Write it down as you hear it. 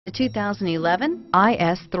The 2011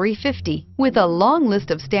 IS350. With a long list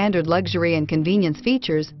of standard luxury and convenience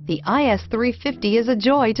features, the IS350 is a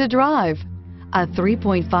joy to drive. A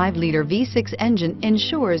 3.5-liter V6 engine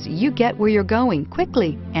ensures you get where you're going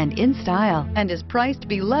quickly and in style, and is priced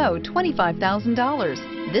below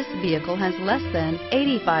 $25,000. This vehicle has less than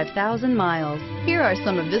 85,000 miles. Here are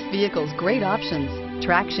some of this vehicle's great options: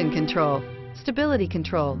 traction control, stability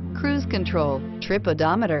control, cruise control, trip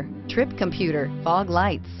odometer, trip computer, fog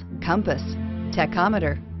lights, compass,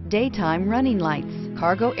 tachometer, daytime running lights,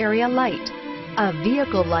 cargo area light. A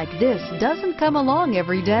vehicle like this doesn't come along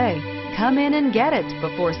every day. Come in and get it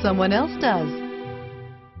before someone else does.